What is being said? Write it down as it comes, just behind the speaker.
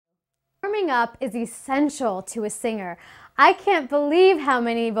warming up is essential to a singer. I can't believe how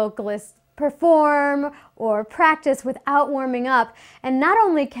many vocalists perform or practice without warming up, and not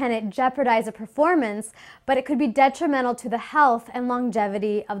only can it jeopardize a performance, but it could be detrimental to the health and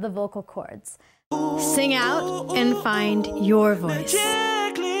longevity of the vocal cords. Sing out and find your voice.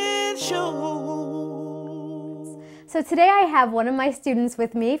 So today I have one of my students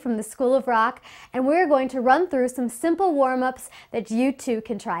with me from the School of Rock, and we're going to run through some simple warm-ups that you too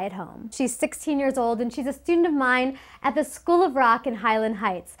can try at home. She's 16 years old and she's a student of mine at the School of Rock in Highland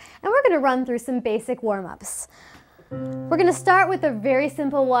Heights, and we're going to run through some basic warm-ups. We're going to start with a very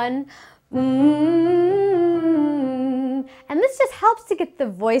simple one. And this just helps to get the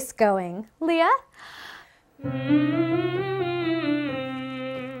voice going. Leah?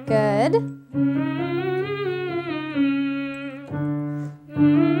 Good.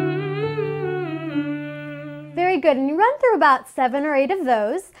 Very good, and you run through about 7 or 8 of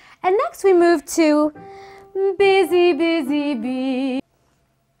those. And next we move to busy, busy bee.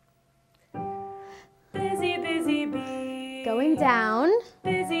 Busy, busy bee. Going down.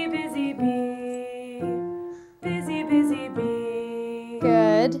 Busy, busy bee. Busy, busy bee.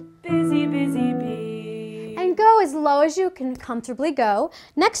 Good. Busy, busy bee. And go as low as you can comfortably go.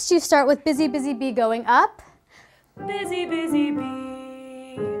 Next you start with busy, busy bee going up. Busy, busy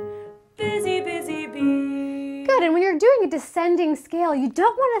bee. Busy, busy bee. Good, and when you're doing a descending scale, you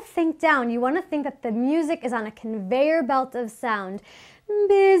don't want to think down. You want to think that the music is on a conveyor belt of sound.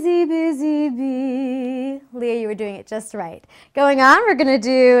 Busy, busy bee. Leah, you were doing it just right. Going on, we're going to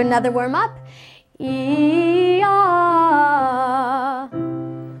do another warm-up. E-ah.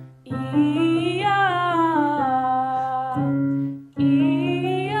 E-ah.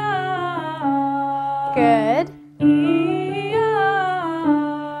 E-ah. Good.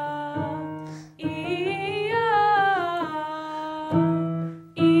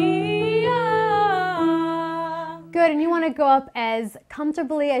 Good, and you want to go up as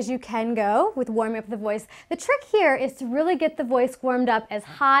comfortably as you can go with warming up the voice. The trick here is to really get the voice warmed up as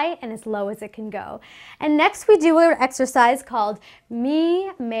high and as low as it can go. And next we do an exercise called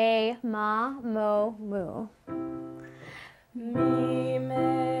me, may, ma, mo, moo. Me,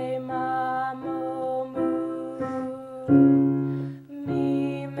 may, ma, mo, moo.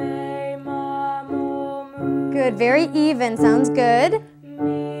 Me, may, ma, mo, moo. Good, very even, sounds good.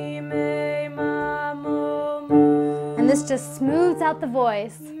 Me, may, ma, mo, moo. And this just smooths out the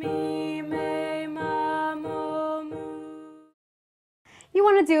voice. Me, may, ma, mo, moo. You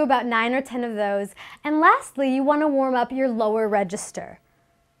want to do about 9 or 10 of those. And lastly, you want to warm up your lower register.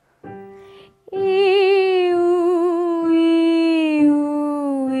 E-oo,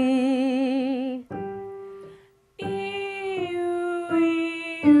 e-oo, e. E-oo,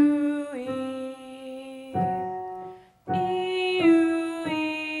 e-oo, e. E-oo,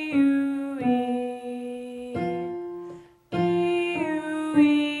 e-oo, e. E-oo,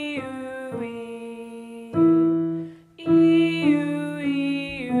 e-oo, e. E-oo,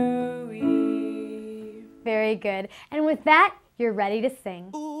 e-oo, e. Very good. And with that, you're ready to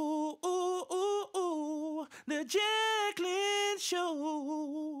sing. Ooh, ooh, ooh, ooh, the Jaclyn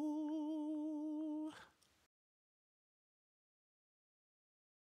Show.